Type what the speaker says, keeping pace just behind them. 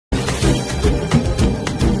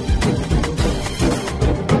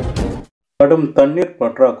கடும் தண்ணீர்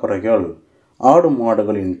பற்றாக்குறையால் ஆடு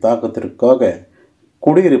மாடுகளின் தாக்கத்திற்காக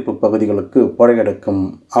குடியிருப்பு பகுதிகளுக்கு படையெடுக்கும்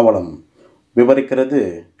அவலம் விவரிக்கிறது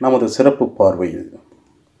நமது சிறப்பு பார்வையில்.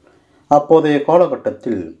 அப்போதைய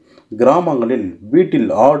காலகட்டத்தில் கிராமங்களில் வீட்டில்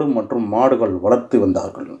ஆடு மற்றும் மாடுகள் வளர்த்து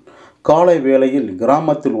வந்தார்கள். காலை வேளையில்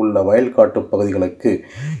கிராமத்தில் உள்ள வயல்காட்டு பகுதிகளுக்கு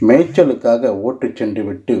மேய்ச்சலுக்காக ஓட்டிச் சென்று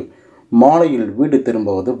விட்டு மாலையில் வீடு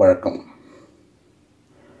திரும்புவது வழக்கம்.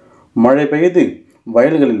 மழை பெய்து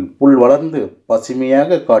வயல்களில் புல் வளர்ந்து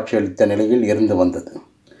பசுமையாக காட்சியளித்த நிலையில் இருந்து வந்தது.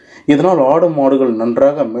 இதனால் ஆடு மாடுகள்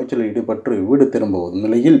நன்றாக மேய்ச்சலில் ஈடுபட்டு வீடு திரும்புவது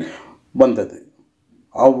நிலையில் வந்தது.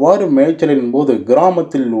 அவ்வாறு மேய்ச்சலின் போது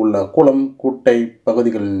கிராமத்தில் உள்ள குளம் குட்டை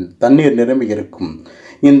பகுதிகளில் தண்ணீர் நிரம்பி இருக்கும்.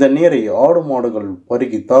 இந்த நீரை ஆடு மாடுகள்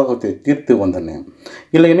பருகி தாகத்தை தீர்த்து வந்தன.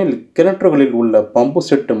 இல்லையெனில் கிணற்றுகளில் உள்ள பம்பு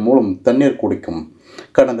செட்டு மூலம் தண்ணீர் குடிக்கும்.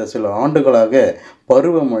 கடந்த சில ஆண்டுகளாக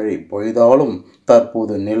பருவமழை பொய்தாலும்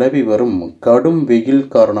தற்போது நிலவி வரும் கடும் வெயில்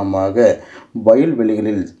காரணமாக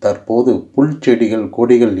வயல்வெளிகளில் தற்போது புல் செடிகள்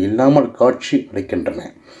கொடிகள் இல்லாமல் காட்சி அளிக்கின்றன.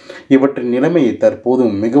 இவற்றின் நிலைமை தற்போது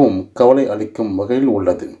மிகவும் கவலை அளிக்கும் வகையில்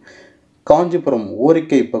உள்ளது. காஞ்சிபுரம்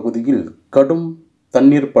ஓரிக்கை பகுதியில் கடும்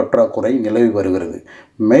தண்ணீர் பற்றாக்குறை நிலவி வருகிறது.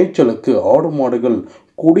 மேய்ச்சலுக்கு ஆடு மாடுகள்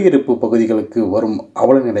குடியிருப்பு பகுதிகளுக்கு வரும்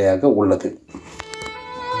அவல நிலையாக உள்ளது.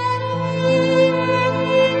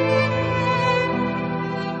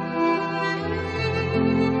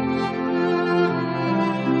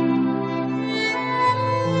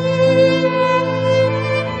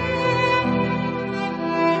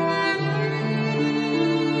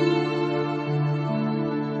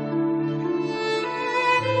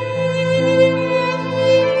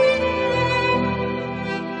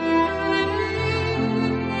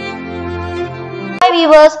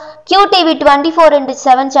 viewers, QTV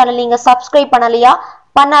 24/7 சேனல் நீங்க சப்ஸ்கிரைப் பண்ணலையா?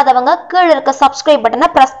 பண்ணாதவங்க கீழ இருக்க சப்ஸ்கிரைப் பட்டனை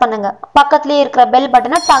பிரஸ் பண்ணுங்க. பக்கத்துலயே இருக்கிற பெல்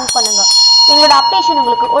பட்டனை டங் பண்ணுங்க. எங்களோட அப்டேஷன்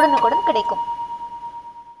உங்களுக்கு உடனுக்குடன் கிடைக்கும்.